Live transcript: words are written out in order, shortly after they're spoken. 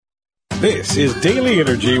This is Daily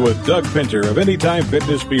Energy with Doug Pinter of Anytime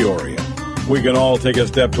Fitness Peoria. We can all take a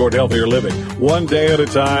step toward healthier living, one day at a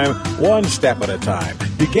time, one step at a time,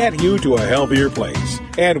 to get you to a healthier place.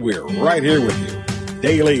 And we're right here with you.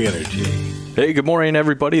 Daily Energy. Hey, good morning,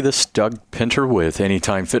 everybody. This is Doug Pinter with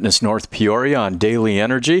Anytime Fitness North Peoria on Daily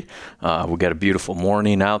Energy. We got a beautiful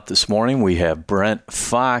morning out this morning. We have Brent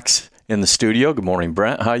Fox in the studio. Good morning,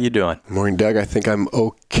 Brent. How you doing? Good morning, Doug. I think I'm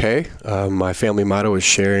okay. My family motto is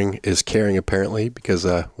sharing is caring, apparently, because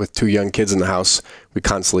with two young kids in the house, we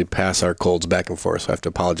constantly pass our colds back and forth. So I have to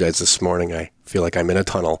apologize this morning. I feel like I'm in a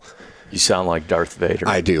tunnel. You sound like Darth Vader.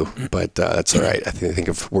 I do, but that's all right. I think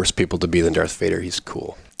of worse people to be than Darth Vader. He's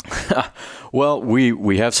cool. Well,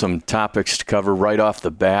 we have some topics to cover right off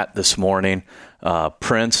the bat this morning.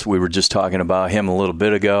 Prince, we were just talking about him a little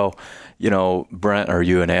bit ago. You know, Brent, are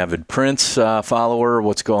you an avid Prince follower?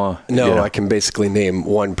 What's going on? No, I can basically name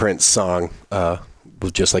one Prince song,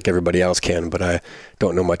 just like everybody else can, but I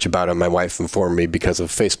don't know much about him. My wife informed me because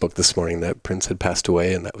of Facebook this morning that Prince had passed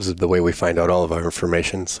away, and that was the way we find out all of our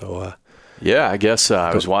information. So, yeah, I guess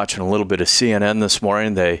I was watching a little bit of CNN this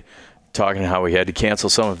morning. They talking how he had to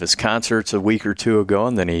cancel some of his concerts a week or two ago,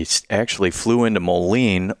 and then he actually flew into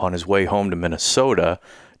Moline on his way home to Minnesota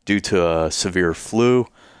due to a severe flu.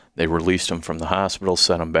 They released him from the hospital,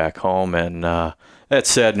 sent him back home, and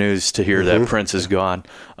that's sad news to hear that Prince is gone.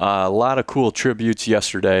 A lot of cool tributes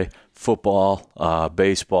yesterday, football,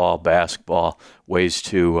 baseball, basketball, ways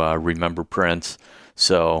to remember Prince.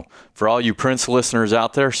 So for all you Prince listeners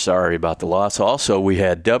out there, sorry about the loss. Also, we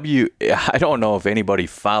had I don't know if anybody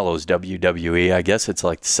follows WWE. I guess it's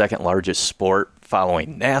like the second largest sport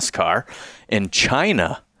following NASCAR in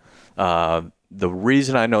China. The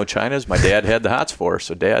reason I know China is my dad had the hots for her.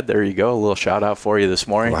 So, Dad, there you go. A little shout-out for you this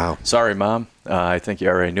morning. Wow. Sorry, Mom. I think you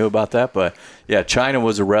already knew about that. But, yeah, China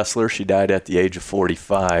was a wrestler. She died at the age of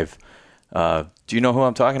 45. Do you know who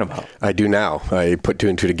I'm talking about? I do now. I put two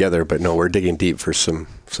and two together, but no, we're digging deep for some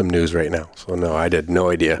news right now. So, no, I had no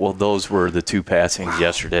idea. Well, those were the two passings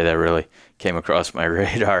yesterday that really came across my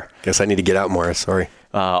radar. Guess I need to get out more. Sorry.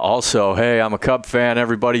 Also, hey, I'm a Cub fan,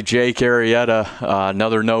 everybody. Jake Arrieta,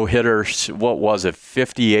 another no-hitter. What was it,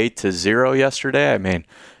 58-0 yesterday? I mean,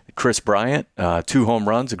 Chris Bryant, 2 home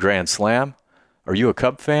runs, a grand slam. Are you a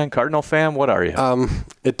Cub fan, Cardinal fan? What are you?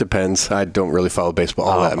 It depends. I don't really follow baseball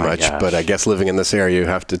all that much, but I guess living in this area, you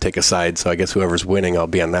have to take a side. So I guess whoever's winning, I'll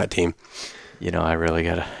be on that team. You know, I really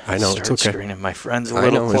got to start screening my friends a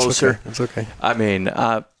little closer. It's okay. I mean,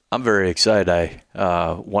 I'm very excited.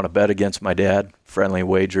 I won a bet against my dad, friendly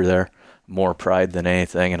wager there, more pride than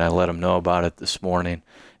anything, and I let him know about it this morning.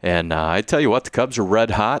 And I tell you what, the Cubs are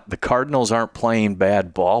red hot. The Cardinals aren't playing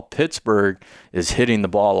bad ball. Pittsburgh is hitting the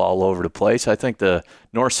ball all over the place. I think the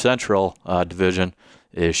North Central division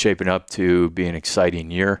is shaping up to be an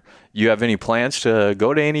exciting year. You have any plans to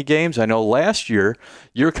go to any games? I know last year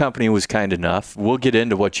your company was kind enough, we'll get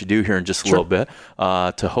into what you do here in just a little bit,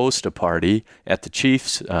 to host a party at the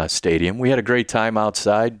Chiefs stadium. We had a great time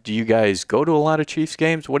outside. Do you guys go to a lot of Chiefs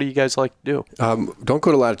games? What do you guys like to do? Don't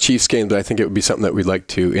go to a lot of Chiefs games, but I think it would be something that we'd like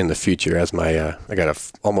to in the future. As I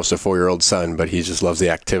got almost a 4-year-old son, but he just loves the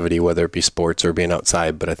activity, whether it be sports or being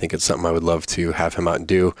outside. But I think it's something I would love to have him out and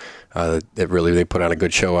do. They put on a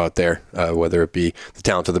good show out there, whether it be the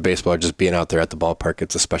talent of the baseball or just being out there at the ballpark.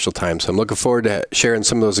 It's a special time. So I'm looking forward to sharing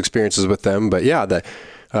some of those experiences with them. But yeah,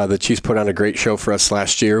 the Chiefs put on a great show for us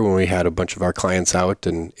last year when we had a bunch of our clients out,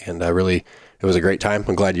 and really, it was a great time.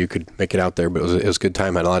 I'm glad you could make it out there, but it was a good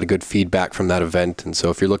time. I had a lot of good feedback from that event. And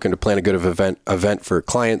so if you're looking to plan a good event for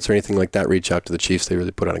clients or anything like that, reach out to the Chiefs. They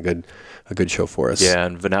really put on a good show for us. Yeah,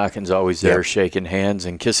 and Vanaken's always there shaking hands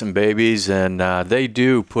and kissing babies, and they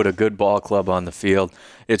do put a good ball club on the field.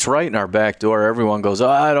 It's right in our back door. Everyone goes,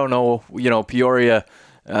 I don't know, Peoria,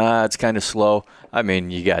 it's kind of slow. I mean,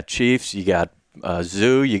 you got Chiefs, you got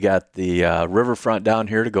zoo, you got the riverfront down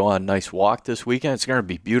here to go on a nice walk this weekend. It's going to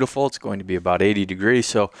be beautiful. It's going to be about 80 degrees.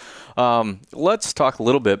 So let's talk a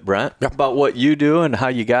little bit, Brent, about what you do and how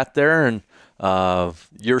you got there and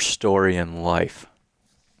your story in life.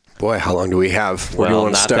 Boy, how long do we have? Where do you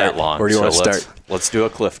want to start? That long. Where do you want to start? Let's do a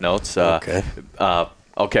Cliff Notes. Okay.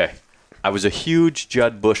 I was a huge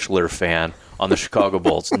Judd Bushler fan on the Chicago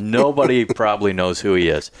Bulls. Nobody probably knows who he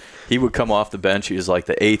is. He would come off the bench. He was like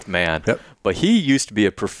the 8th man. Yep. But he used to be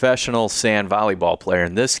a professional sand volleyball player,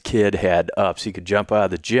 and this kid had ups. He could jump out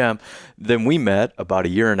of the gym. Then we met about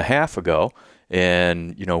 1.5 years ago,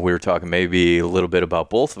 and we were talking maybe a little bit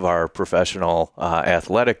about both of our professional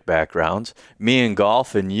athletic backgrounds, me in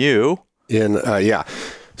golf and you.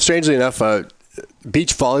 Strangely enough,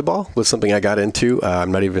 beach volleyball was something I got into. I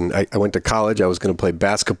went to college. I was going to play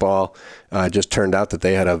basketball. Just turned out that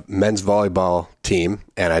they had a men's volleyball team,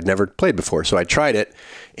 and I'd never played before. So I tried it,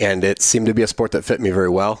 and it seemed to be a sport that fit me very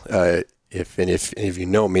well. If any of you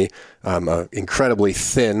know me, I'm an incredibly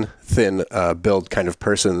thin build kind of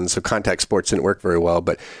person, so contact sports didn't work very well.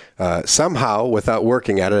 But somehow, without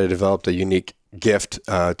working at it, I developed a unique gift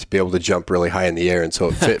to be able to jump really high in the air, and so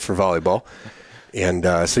it fit for volleyball. And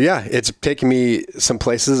it's taken me some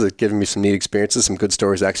places. It's given me some neat experiences, some good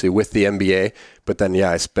stories actually with the NBA. But then,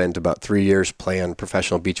 I spent about 3 years playing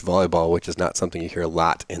professional beach volleyball, which is not something you hear a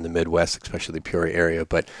lot in the Midwest, especially the Peoria area.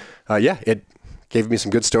 But it gave me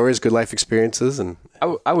some good stories, good life experiences. And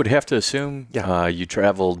I would have to assume you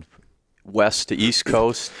traveled west to east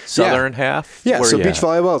coast, southern half? Yeah, so beach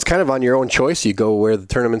volleyball, it's kind of on your own choice. You go where the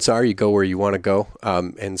tournaments are, you go where you want to go.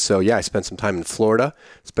 I spent some time in Florida,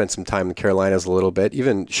 spent some time in the Carolinas a little bit.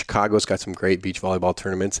 Even Chicago's got some great beach volleyball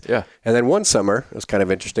tournaments. Yeah. And then one summer, it was kind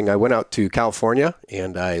of interesting. I went out to California,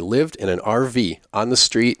 and I lived in an RV on the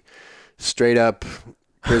street, straight up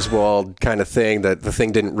Griswold kind of thing. The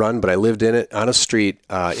thing didn't run, but I lived in it on a street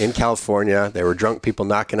in California. There were drunk people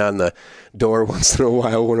knocking on the door once in a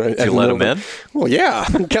while. Did you let them in? Well, yeah,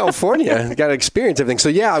 in California. Got to experience everything.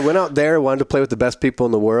 So, I went out there, wanted to play with the best people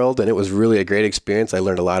in the world, and it was really a great experience. I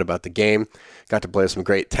learned a lot about the game, got to play with some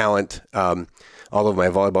great talent. Although my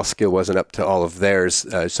volleyball skill wasn't up to all of theirs,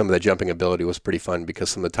 some of the jumping ability was pretty fun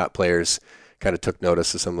because some of the top players kind of took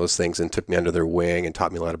notice of some of those things and took me under their wing and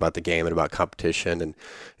taught me a lot about the game and about competition.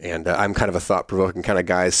 And I'm kind of a thought-provoking kind of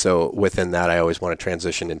guy, so within that, I always want to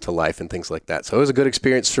transition into life and things like that. So it was a good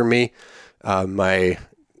experience for me. My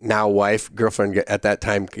now wife, girlfriend at that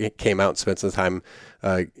time came out and spent some time,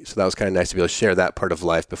 so that was kind of nice to be able to share that part of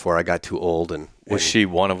life before I got too old. And was she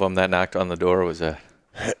one of them that knocked on the door? Was that?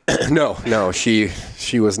 No, she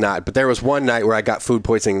was not. But there was one night where I got food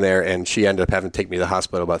poisoning there, and she ended up having to take me to the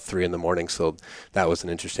hospital about 3 a.m. So that was an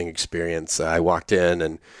interesting experience. I walked in,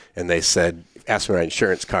 and they said, asked for my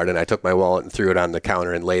insurance card, and I took my wallet and threw it on the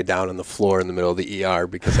counter and laid down on the floor in the middle of the ER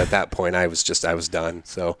because at that point I was done.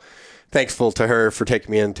 So thankful to her for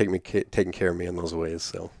taking me in, taking care of me in those ways.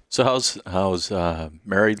 So how's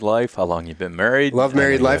married life? How long you been married? Love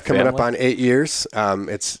married life, coming up on 8 years.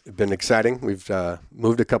 It's been exciting. We've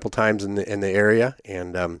moved a couple times in the area,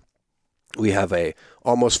 and we have a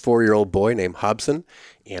almost 4-year-old boy named Hobson,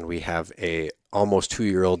 and we have a almost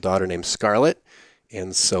 2-year-old daughter named Scarlett.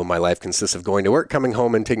 And so my life consists of going to work, coming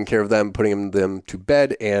home and taking care of them, putting them to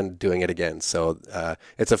bed, and doing it again. So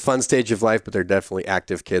it's a fun stage of life, but they're definitely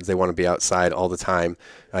active kids. They want to be outside all the time.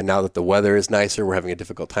 Now that the weather is nicer, we're having a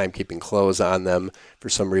difficult time keeping clothes on them for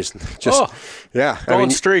some reason.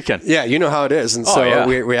 Streaking. Yeah, you know how it is. And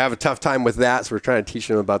we have a tough time with that, so we're trying to teach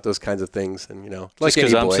them about those kinds of things. And, just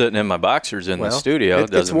because I'm sitting in my boxers in the studio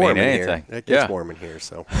doesn't mean anything. It gets warm in here,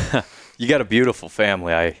 so... You got a beautiful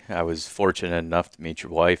family. I was fortunate enough to meet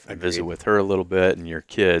your wife and visit with her a little bit, and your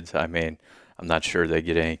kids. I mean, I'm not sure they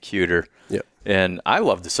get any cuter. Yep. And I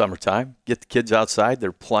love the summertime. Get the kids outside.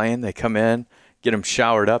 They're playing. They come in, get them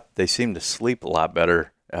showered up. They seem to sleep a lot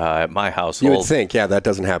better at my household. You would think, that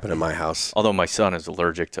doesn't happen in my house. Although my son is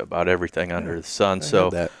allergic to about everything under the sun.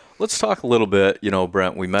 So let's talk a little bit.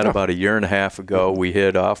 Brent, we met about 1.5 years ago. We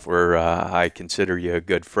hit off where I consider you a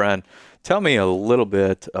good friend. Tell me a little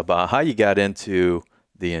bit about how you got into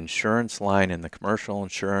the insurance line and the commercial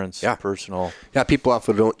insurance, personal. Yeah, people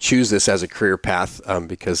often don't choose this as a career path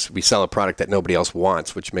because we sell a product that nobody else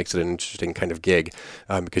wants, which makes it an interesting kind of gig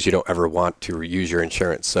because you don't ever want to use your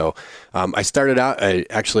insurance. So I started out, I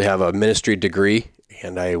actually have a ministry degree,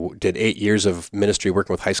 and I did 8 years of ministry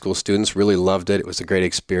working with high school students. Really loved it. It was a great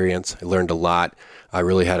experience. I learned a lot. I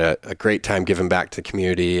really had a great time giving back to the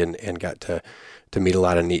community and got to meet a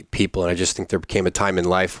lot of neat people. And I just think there became a time in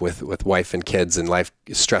life with wife and kids, and life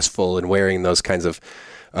is stressful and wearing those kinds of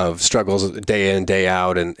struggles day in, day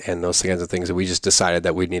out, and those kinds of things that we just decided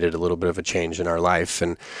that we needed a little bit of a change in our life.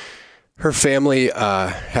 And her family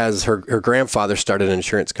has her grandfather started an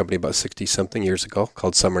insurance company about 60-something years ago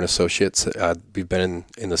called Summer & Associates. We've been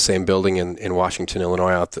in the same building in Washington,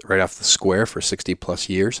 Illinois, right off the square for 60-plus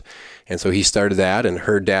years. And so he started that, and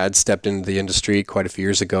her dad stepped into the industry quite a few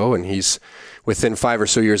years ago, and he's within 5 or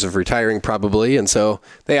so years of retiring probably. And so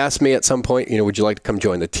they asked me at some point, would you like to come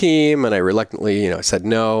join the team? And I reluctantly, I said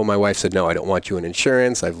no. My wife said, no, I don't want you in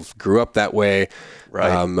insurance. I grew up that way.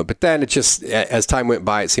 Right. But then it just, as time went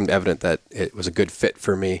by, it seemed evident that it was a good fit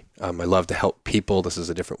for me. I love to help people. This is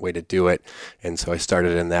a different way to do it. And so I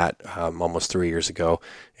started in that almost 3 years ago.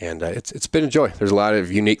 And it's been a joy. There's a lot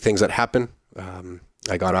of unique things that happen.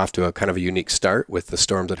 I got off to a kind of a unique start with the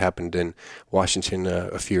storms that happened in Washington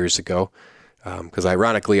a few years ago. Because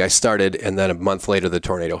ironically, I started, and then a month later, the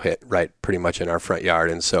tornado hit right pretty much in our front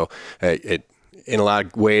yard. And so in a lot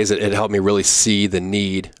of ways, it helped me really see the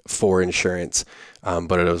need for insurance.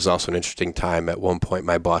 But it was also an interesting time. At one point,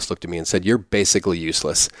 my boss looked at me and said, "You're basically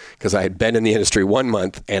useless," because I had been in the industry 1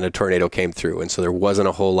 month and a tornado came through. And so there wasn't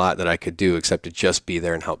a whole lot that I could do except to just be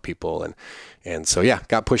there and help people. And so, yeah,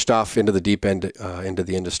 got pushed off into the deep end, into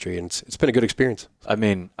the industry. And it's been a good experience. I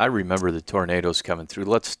mean, I remember the tornadoes coming through.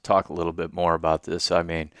 Let's talk a little bit more about this. I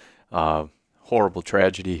mean, horrible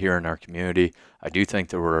tragedy here in our community. I do think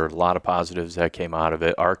there were a lot of positives that came out of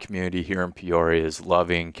it. Our community here in Peoria is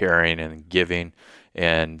loving, caring, and giving,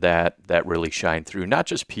 and that really shined through. Not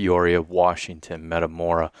just Peoria, Washington,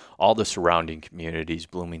 Metamora, all the surrounding communities,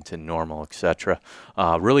 Bloomington, Normal, etc.,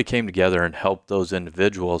 really came together and helped those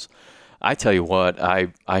individuals. I tell you what, I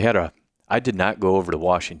did not go over to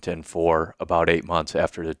Washington for about 8 months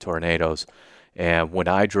after the tornadoes, and when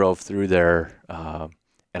I drove through there,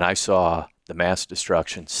 and I saw the mass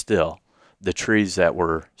destruction still, the trees that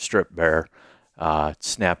were stripped bare,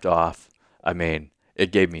 snapped off. I mean,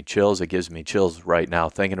 it gave me chills. It gives me chills right now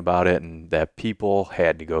thinking about it, and that people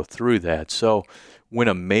had to go through that. So when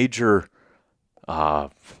a major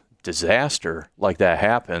disaster like that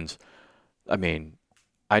happens, I mean,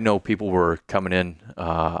 I know people were coming in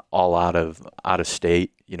all out of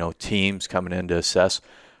state, teams coming in to assess.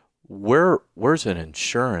 Where's an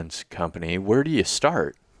insurance company? Where do you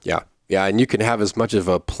start? Yeah, and you can have as much of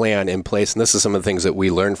a plan in place, and this is some of the things that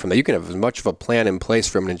we learned from that. You can have as much of a plan in place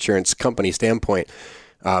from an insurance company standpoint,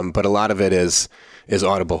 but a lot of it is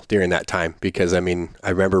audible during that time, because, I mean, I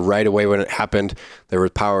remember right away when it happened, there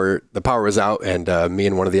was the power was out, and me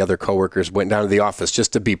and one of the other coworkers went down to the office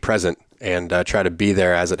just to be present and try to be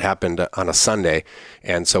there as it happened on a Sunday.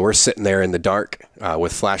 And so we're sitting there in the dark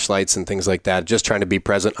with flashlights and things like that, just trying to be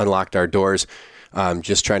present, unlocked our doors,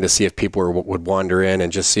 just trying to see if people would wander in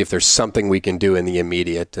and just see if there's something we can do in the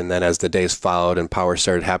immediate. And then as the days followed and power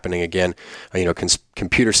started happening again,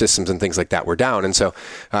 computer systems and things like that were down. And so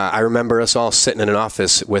I remember us all sitting in an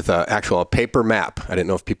office with a paper map. I didn't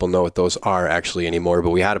know if people know what those are actually anymore, but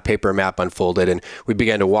we had a paper map unfolded, and we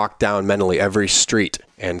began to walk down mentally every street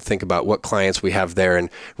and think about what clients we have there and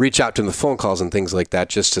reach out to them with phone calls and things like that,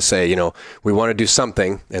 just to say, we want to do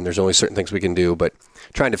something, and there's only certain things we can do, but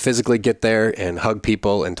trying to physically get there and hug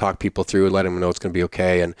people and talk people through and let them know it's going to be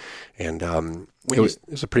okay. And it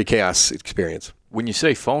was a pretty chaos experience. When you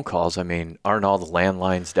say phone calls, I mean, aren't all the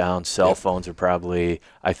landlines down? Cell phones are probably,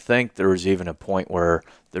 I think there was even a point where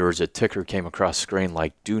there was a ticker came across the screen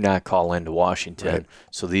like, do not call into Washington. Right.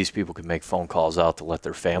 So these people could make phone calls out to let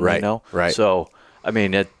their family know. Right. So, I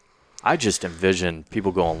mean, I just envision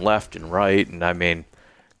people going left and right. And I mean,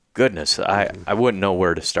 goodness, I wouldn't know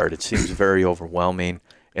where to start. It seems very overwhelming.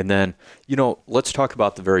 And then, let's talk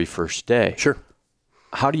about the very first day. Sure.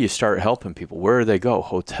 How do you start helping people? Where do they go?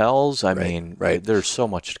 Hotels? I mean, there's so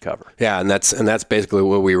much to cover. Yeah, and that's basically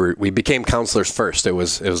what we became counselors first. It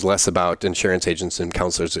was less about insurance agents and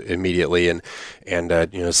counselors immediately, and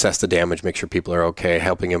assess the damage, make sure people are okay,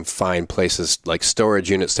 helping them find places like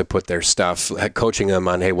storage units to put their stuff, coaching them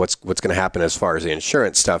on, hey, what's going to happen as far as the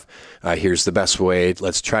insurance stuff. Here's the best way.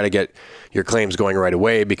 Let's try to get your claims going right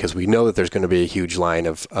away, because we know that there's going to be a huge line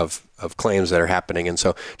of claims that are happening. And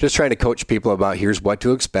so just trying to coach people about here's what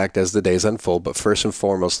to expect as the days unfold. But first and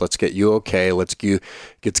foremost, let's get you okay. Let's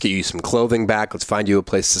get you some clothing back. Let's find you a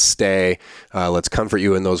place to stay. Let's comfort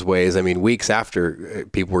you in those ways. I mean, weeks after,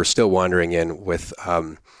 people were still wandering in with,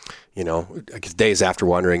 I guess days after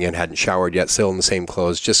wandering in, hadn't showered yet, still in the same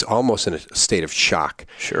clothes, just almost in a state of shock.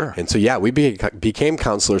 Sure. And so, we became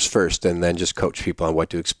counselors first, and then just coach people on what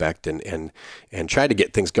to expect and try to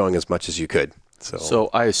get things going as much as you could. So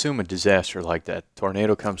I assume a disaster like that,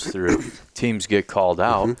 tornado comes through, teams get called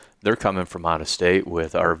out. Mm-hmm. They're coming from out of state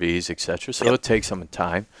with RVs, et cetera. So it takes some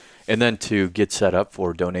time. And then to get set up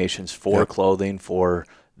for donations for clothing for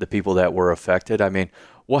the people that were affected. I mean,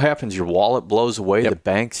 what happens? Your wallet blows away, the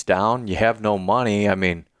bank's down, you have no money. I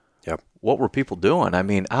mean, what were people doing? I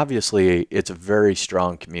mean, obviously, it's a very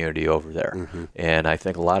strong community over there. Mm-hmm. And I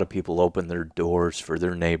think a lot of people opened their doors for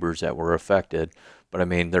their neighbors that were affected. But, I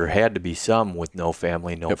mean, there had to be some with no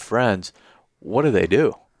family, no friends. What do they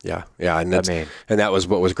do? Yeah, and that was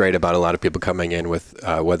what was great about a lot of people coming in with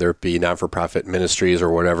whether it be not-for-profit ministries or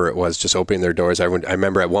whatever it was, just opening their doors. I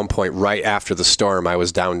remember at one point right after the storm, I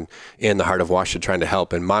was down in the heart of Washington trying to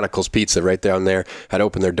help, and Monocle's Pizza right down there had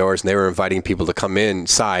opened their doors, and they were inviting people to come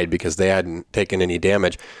inside because they hadn't taken any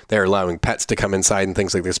damage. They were allowing pets to come inside and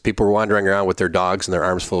things like this. People were wandering around with their dogs and their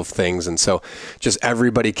arms full of things, and so just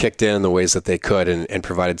everybody kicked in the ways that they could and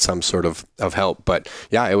provided some sort of help. But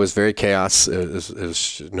yeah, it was very chaos. It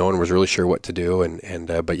was no one was really sure what to do,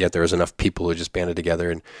 but yet there was enough people who just banded together,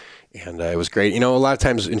 and it was great. A lot of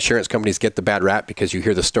times insurance companies get the bad rap because you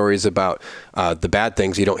hear the stories about the bad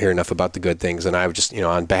things. You don't hear enough about the good things. And I've just,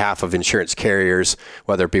 on behalf of insurance carriers,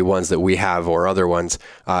 whether it be ones that we have or other ones,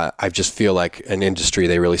 I just feel like an industry,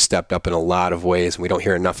 they really stepped up in a lot of ways. And we don't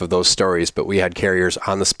hear enough of those stories, but we had carriers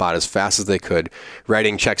on the spot as fast as they could,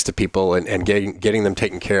 writing checks to people and getting them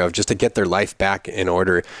taken care of just to get their life back in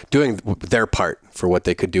order, doing their part for what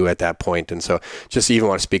they could do at that point. And so just even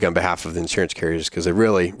want to speak on behalf of the insurance carriers, because they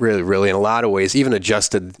really in a lot of ways even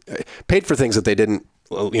paid for things that they didn't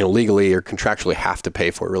legally or contractually have to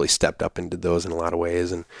pay for, really stepped up and did those in a lot of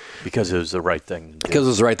ways. And because it was the right thing to do. Because it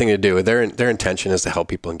was the right thing to do. Their intention is to help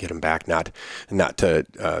people and get them back, not to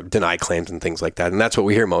deny claims and things like that. And that's what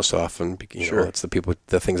we hear most often. Sure. It's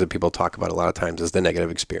the things that people talk about a lot of times is the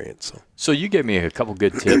negative experience. So you gave me a couple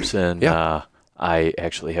good tips, and yeah. I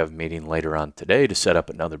actually have a meeting later on today to set up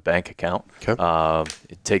another bank account. Okay.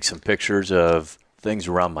 It takes some pictures of things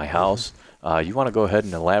around my house. You want to go ahead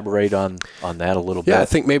and elaborate on that a little bit? Yeah, I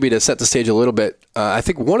think maybe to set the stage a little bit, I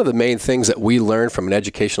think one of the main things that we learned from an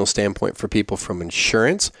educational standpoint for people from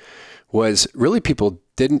insurance was really people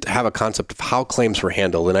didn't have a concept of how claims were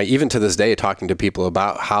handled. And I, even to this day, talking to people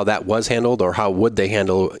about how that was handled or how would they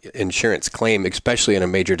handle insurance claim, especially in a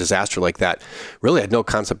major disaster like that, really had no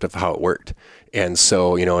concept of how it worked. And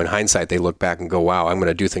so, in hindsight, they look back and go, wow, I'm going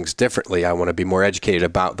to do things differently. I want to be more educated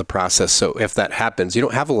about the process. So if that happens, you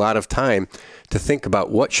don't have a lot of time to think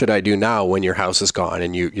about what should I do now when your house is gone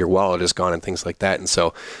and your wallet is gone and things like that. And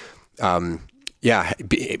so,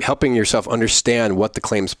 helping yourself understand what the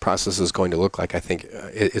claims process is going to look like, I think,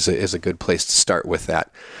 is a good place to start with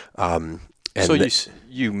that. So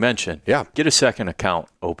you mentioned, get a second account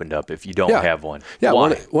opened up if you don't have one. Yeah,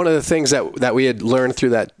 one of the things that we had learned through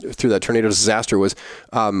that tornado disaster was,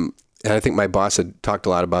 and I think my boss had talked a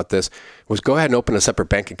lot about this, was go ahead and open a separate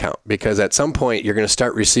bank account, because at some point you're going to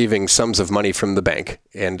start receiving sums of money from the bank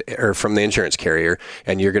or from the insurance carrier,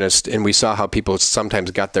 and you're going to. And we saw how people sometimes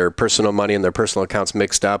got their personal money and their personal accounts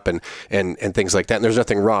mixed up and things like that. And there's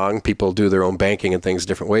nothing wrong. People do their own banking and things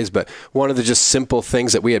different ways. But one of the just simple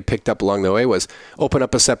things that we had picked up along the way was open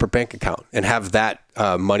up a separate bank account and have that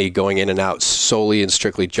money going in and out solely and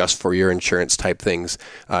strictly just for your insurance type things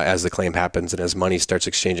as the claim happens, and as money starts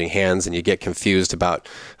exchanging hands and you get confused about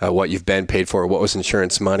what you've been paid for, what was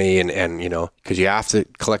insurance money, and because you have to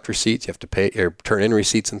collect receipts, you have to pay or turn in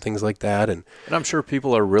receipts and things like that. And I'm sure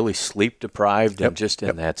people are really sleep deprived and just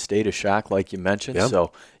in that state of shock like you mentioned. Yep.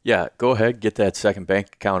 So go ahead, get that second bank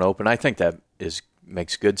account open. I think that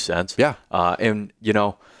makes good sense. Yeah. I'm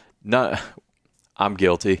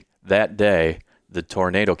guilty. That day the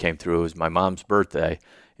tornado came through, it was my mom's birthday,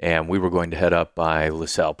 and we were going to head up by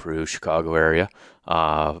LaSalle, Peru, Chicago area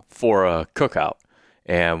for a cookout.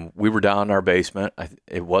 And we were down in our basement.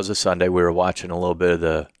 It was a Sunday. We were watching a little bit of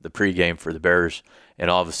the pregame for the Bears, and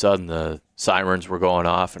all of a sudden the sirens were going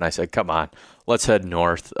off. And I said, "Come on, let's head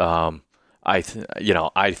north." I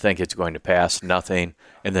think it's going to pass. Nothing,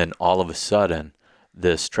 and then all of a sudden,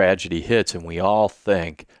 this tragedy hits, and we all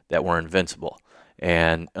think that we're invincible,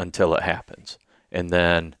 and until it happens, and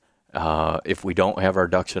then. If we don't have our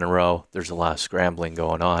ducks in a row, there's a lot of scrambling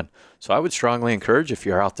going on. So I would strongly encourage, if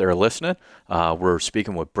you're out there listening, we're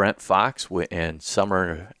speaking with Brent Fox and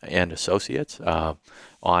Summer and Associates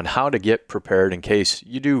on how to get prepared in case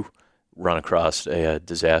you do run across a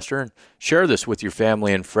disaster, and share this with your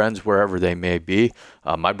family and friends wherever they may be.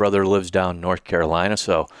 My brother lives down in North Carolina,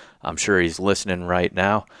 so I'm sure he's listening right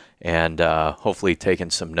now and hopefully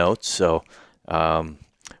taking some notes. So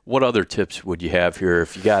what other tips would you have here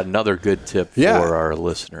if you got another good tip for our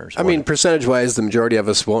listeners? I mean, percentage-wise, the majority of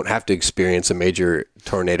us won't have to experience a major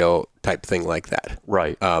tornado type thing like that.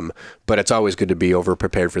 Right. But it's always good to be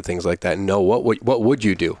over-prepared for things like that and know what would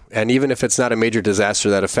you do. And even if it's not a major disaster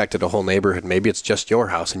that affected a whole neighborhood, maybe it's just your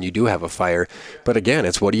house and you do have a fire. But again,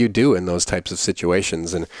 it's what do you do in those types of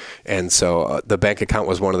situations? And so the bank account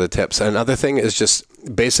was one of the tips. Another thing is just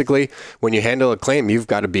basically when you handle a claim, you've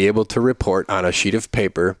got to be able to report on a sheet of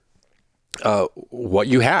paper what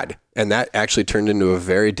you had. And that actually turned into a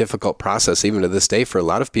very difficult process, even to this day, for a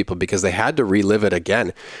lot of people, because they had to relive it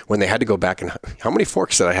again when they had to go back and how many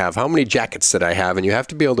forks did I have? How many jackets did I have? And you have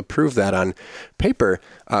to be able to prove that on paper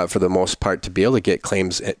for the most part to be able to get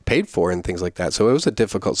claims paid for and things like that. So it was a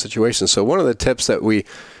difficult situation. So one of the tips that we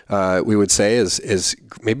would say is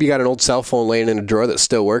maybe you got an old cell phone laying in a drawer that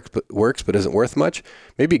still works but isn't worth much.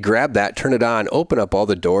 Maybe grab that, turn it on, open up all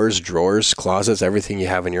the doors, drawers, closets, everything you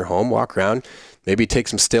have in your home, walk around. Maybe take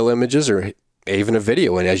some still images or even a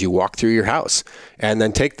video in as you walk through your house, and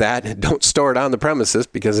then take that and don't store it on the premises,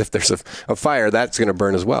 because if there's a fire, that's going to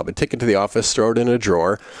burn as well. But take it to the office, throw it in a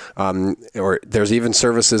drawer, or there's even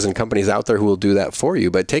services and companies out there who will do that for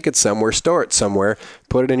you. But take it somewhere, store it somewhere,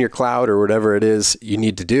 put it in your cloud or whatever it is you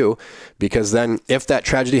need to do, because then if that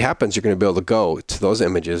tragedy happens, you're going to be able to go to those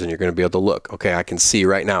images and you're going to be able to look, okay, I can see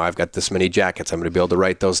right now I've got this many jackets. I'm going to be able to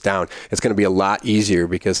write those down. It's going to be a lot easier,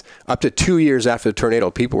 because up to 2 years after the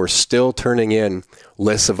tornado, people were still turning in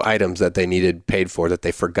lists of items that they needed paid for, that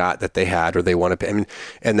they forgot that they had, or they want to pay. I mean,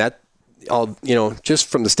 and that all, just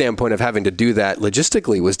from the standpoint of having to do that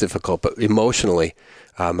logistically was difficult, but emotionally,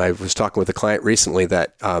 I was talking with a client recently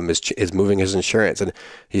that is moving his insurance, and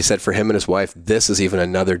he said for him and his wife, this is even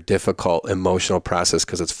another difficult emotional process,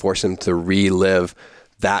 because it's forced him to relive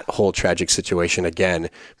that whole tragic situation again,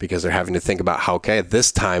 because they're having to think about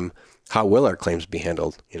this time, how will our claims be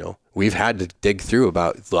handled? We've had to dig through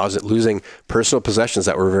about losing personal possessions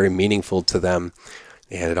that were very meaningful to them,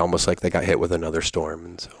 and it almost like they got hit with another storm.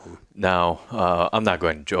 And so now, I'm not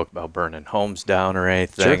going to joke about burning homes down or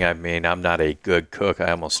anything. Sure. I mean, I'm not a good cook.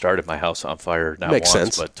 I almost started my house on fire not Makes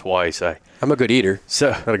once, sense. But twice. I'm a good eater,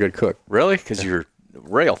 not a good cook. Really? Because you're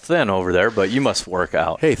rail thin over there, but you must work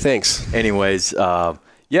out. Hey, thanks. Anyways,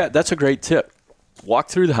 yeah, that's a great tip. Walk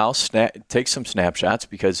through the house, take some snapshots,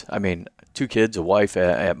 because, 2 kids, a wife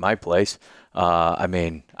at my place.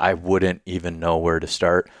 I wouldn't even know where to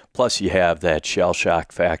start. Plus, you have that shell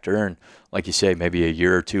shock factor. And like you say, maybe a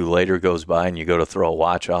year or two later goes by and you go to throw a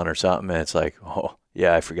watch on or something, and it's like, oh,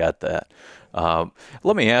 yeah, I forgot that.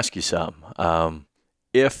 Let me ask you something.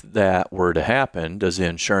 If that were to happen, does the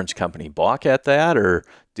insurance company balk at that, or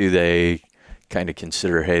do they kind of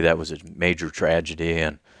consider, hey, that was a major tragedy,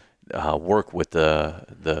 and work with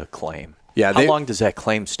the claim? Yeah, How long does that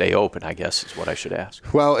claim stay open, I guess, is what I should ask.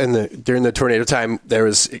 Well, during the tornado time, there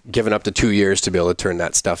was given up to 2 years to be able to turn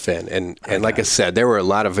that stuff in. And like I said, there were a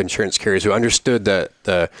lot of insurance carriers who understood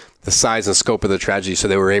the size and scope of the tragedy, so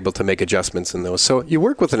they were able to make adjustments in those. So you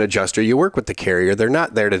work with an adjuster, you work with the carrier. They're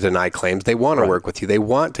not there to deny claims. They want to work with you. They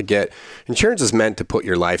want to insurance is meant to put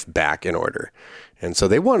your life back in order. And so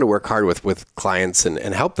they want to work hard with clients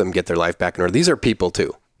and help them get their life back in order. These are people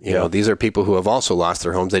too. These are people who have also lost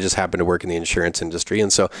their homes. They just happen to work in the insurance industry.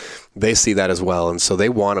 And so they see that as well. And so they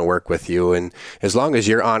want to work with you. And as long as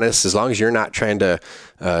you're honest, as long as you're not trying to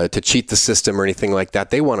cheat the system or anything like that,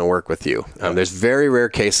 they want to work with you. There's very rare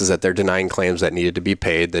cases that they're denying claims that needed to be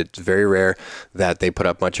paid. That's very rare that they put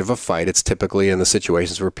up much of a fight. It's typically in the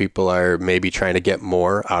situations where people are maybe trying to get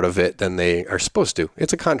more out of it than they are supposed to.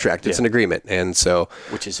 It's a contract. It's an agreement. And so,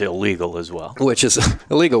 which is illegal as well. Which is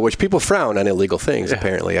illegal, which people frown on illegal things,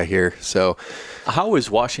 apparently. I hear. So, how is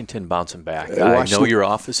Washington bouncing back? I know your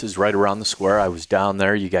office is right around the square. I was down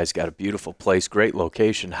there. You guys got a beautiful place, great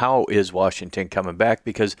location. How is Washington coming back?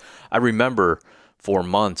 Because I remember for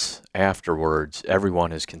months afterwards,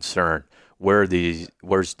 everyone is concerned.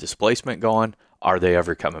 Where's displacement going? Are they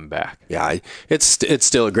ever coming back? Yeah, it's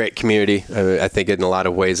still a great community. I think in a lot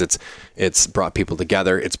of ways it's brought people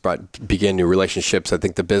together. It's begin new relationships. I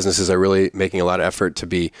think the businesses are really making a lot of effort to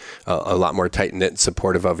be a lot more tight-knit and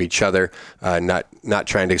supportive of each other, not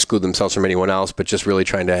trying to exclude themselves from anyone else, but just really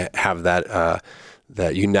trying to have that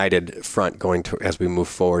united front going to as we move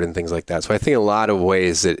forward and things like that. So I think in a lot of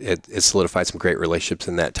ways it solidified some great relationships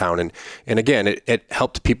in that town. And again, it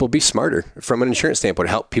helped people be smarter from an insurance standpoint.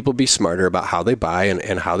 It helped people be smarter about how they buy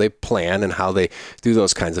and how they plan and how they do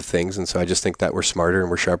those kinds of things. And so I just think that we're smarter and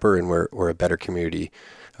we're sharper and we're a better community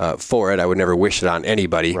for it. I would never wish it on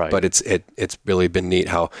anybody, but it's really been neat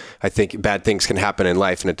how I think bad things can happen in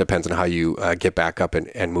life, and it depends on how you get back up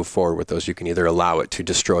and move forward with those. You can either allow it to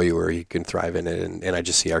destroy you or you can thrive in it, and I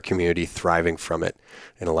just see our community thriving from it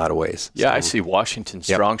in a lot of ways. Yeah, so, I see Washington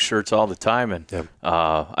Strong shirts all the time, and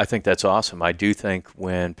I think that's awesome. I do think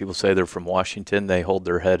when people say they're from Washington, they hold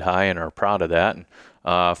their head high and are proud of that. And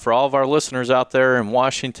for all of our listeners out there in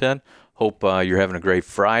Washington, hope you're having a great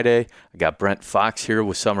Friday. I got Brent Fox here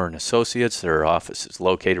with Summer & Associates. Their office is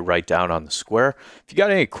located right down on the square. If you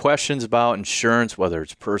got any questions about insurance, whether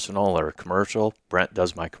it's personal or commercial, Brent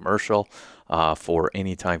does my commercial for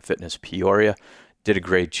Anytime Fitness Peoria. Did a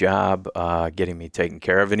great job getting me taken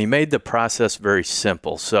care of, and he made the process very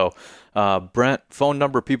simple. So, Brent, phone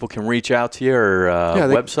number people can reach out to you, or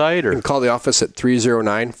website? You can call the office at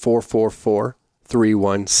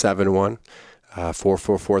 309-444-3171.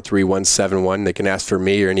 444-3171. They can ask for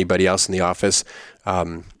me or anybody else in the office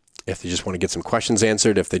if they just want to get some questions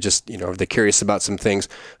answered, if they just, if they're curious about some things.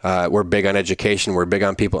 We're big on education. We're big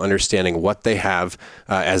on people understanding what they have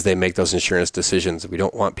as they make those insurance decisions. We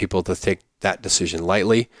don't want people to that decision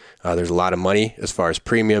lightly. There's a lot of money as far as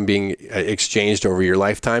premium being exchanged over your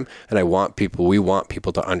lifetime, and we want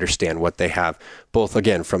people to understand what they have, both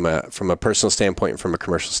again from a personal standpoint and from a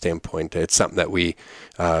commercial standpoint. It's something that we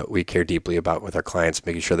care deeply about with our clients,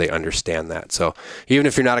 making sure they understand that. So even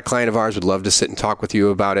if you're not a client of ours, we'd love to sit and talk with you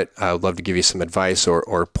about it. I would love to give you some advice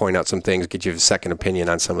or point out some things, get you a second opinion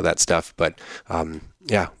on some of that stuff. But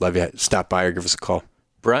love you. Stop by or give us a call.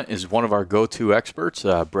 Brent is one of our go-to experts.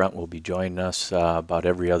 Brent will be joining us about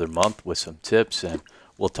every other month with some tips, and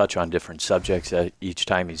we'll touch on different subjects each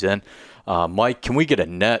time he's in. Mike, can we get a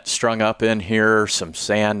net strung up in here, some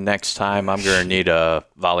sand next time? I'm going to need a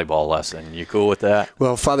volleyball lesson. You cool with that?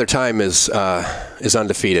 Well, Father Time is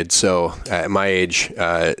undefeated. So at my age,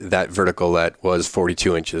 that vertical that was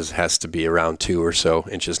 42 inches has to be around 2 or so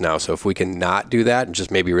inches now. So if we can not do that and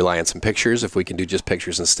just maybe rely on some pictures, if we can do just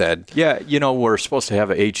pictures instead. Yeah, we're supposed to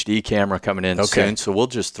have an HD camera coming in soon, so we'll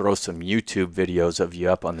just throw some YouTube videos of you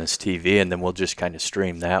up on this TV, and then we'll just kind of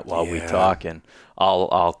stream that while we talk, and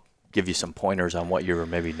I'll give you some pointers on what you were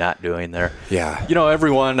maybe not doing there. Yeah.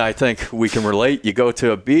 Everyone, I think we can relate. You go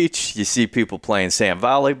to a beach, you see people playing sand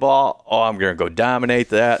volleyball. Oh, I'm going to go dominate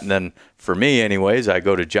that. And then for me anyways, I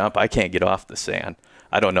go to jump. I can't get off the sand.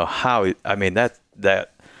 I don't know how. I mean, that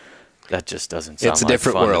just doesn't sound it's a like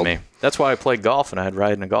different fun world to me. That's why I play golf and I'd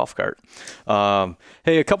ride in a golf cart.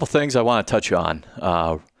 Hey, a couple things I want to touch on.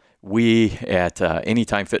 We at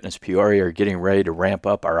Anytime Fitness Peoria are getting ready to ramp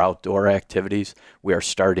up our outdoor activities. We are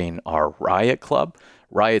starting our Riot Club.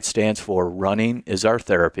 Riot stands for Running is Our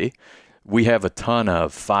Therapy. We have a ton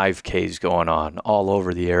of 5Ks going on all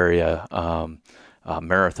over the area,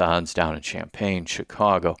 marathons down in Champaign,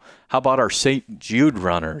 Chicago. How about our St. Jude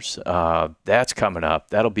runners? That's coming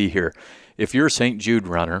up. That'll be here. If you're a St. Jude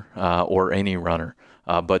runner or any runner,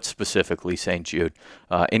 but specifically St. Jude,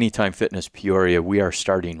 Anytime Fitness Peoria, we are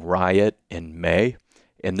starting Riot in May,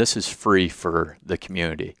 and this is free for the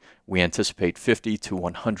community. We anticipate 50 to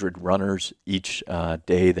 100 runners each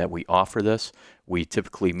day that we offer this. We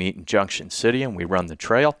typically meet in Junction City, and we run the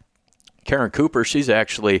trail. Karen Cooper, she's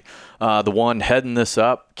actually the one heading this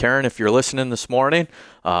up. Karen, if you're listening this morning,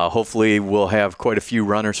 hopefully we'll have quite a few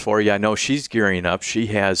runners for you. I know she's gearing up. She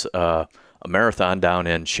has a marathon down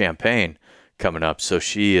in Champaign coming up, so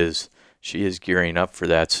she is gearing up for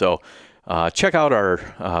that. So check out our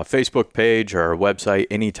Facebook page, our website,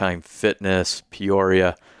 Anytime Fitness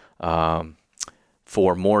Peoria,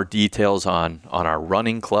 for more details on our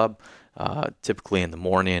running club, typically in the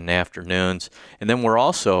morning and afternoons. And then we're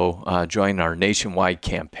also joining our nationwide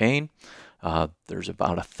campaign. There's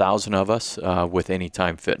about 1,000 of us with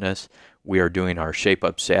Anytime Fitness. We are doing our Shape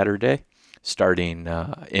Up Saturday starting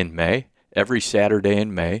in May. Every Saturday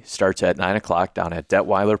in May, starts at 9 o'clock down at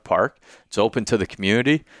Detweiler Park. It's open to the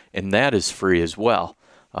community, and that is free as well.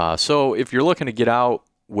 So if you're looking to get out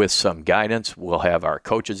with some guidance, we'll have our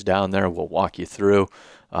coaches down there. We'll walk you through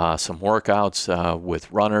some workouts with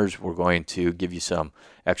runners. We're going to give you some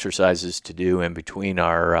exercises to do in between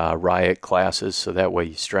our Riot classes, so that way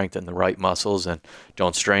you strengthen the right muscles and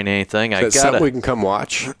don't strain anything. So something we can come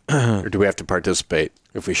watch, or do we have to participate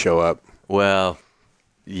if we show up? Well,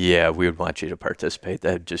 yeah, we would want you to participate.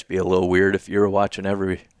 That'd just be a little weird if you were watching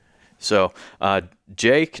every. So,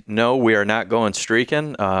 Jake, no, we are not going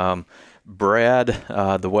streaking. Brad,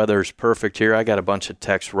 the weather's perfect here. I got a bunch of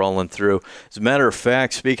texts rolling through. As a matter of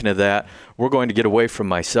fact, speaking of that, we're going to get away from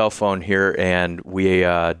my cell phone here, and we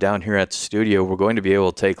down here at the studio, we're going to be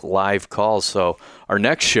able to take live calls. So our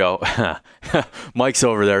next show, Mike's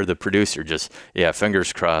over there, the producer,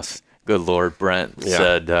 fingers crossed. Good Lord, Brent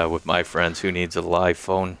said with my friends, who needs a live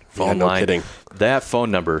phone line? No kidding. That phone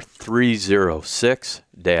number,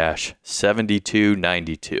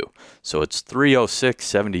 306-7292. So it's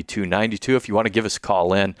 306-7292 if you want to give us a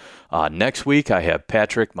call in. Next week, I have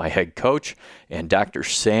Patrick, my head coach, and Dr.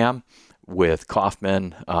 Sam with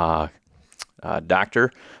Kaufman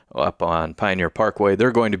Doctor up on Pioneer Parkway.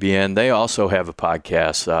 They're going to be in. They also have a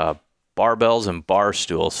podcast, Barbells and Bar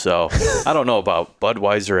Stools. So I don't know about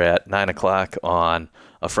Budweiser at 9 o'clock on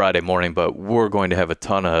a Friday morning, but we're going to have a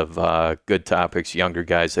ton of good topics. Younger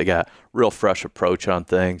guys, they got real fresh approach on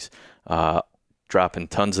things, dropping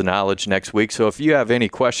tons of knowledge next week. So if you have any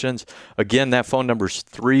questions, again, that phone number is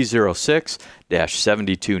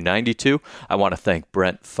 306-7292. I want to thank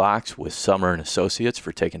Brent Fox with Summer & Associates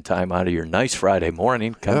for taking time out of your nice Friday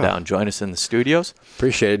morning. Come down, join us in the studios.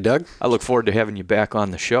 Appreciate it, Doug. I look forward to having you back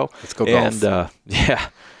on the show. Let's go golf. And,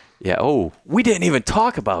 oh, we didn't even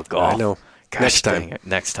talk about golf. I know. Gosh,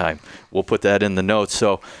 next time. We'll put that in the notes.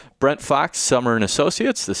 So, Brent Fox, Summer and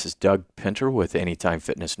Associates. This is Doug Pinter with Anytime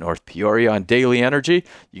Fitness North Peoria on Daily Energy.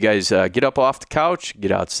 You guys get up off the couch,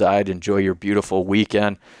 get outside, enjoy your beautiful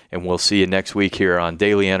weekend, and we'll see you next week here on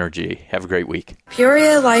Daily Energy. Have a great week.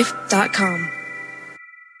 PeoriaLife.com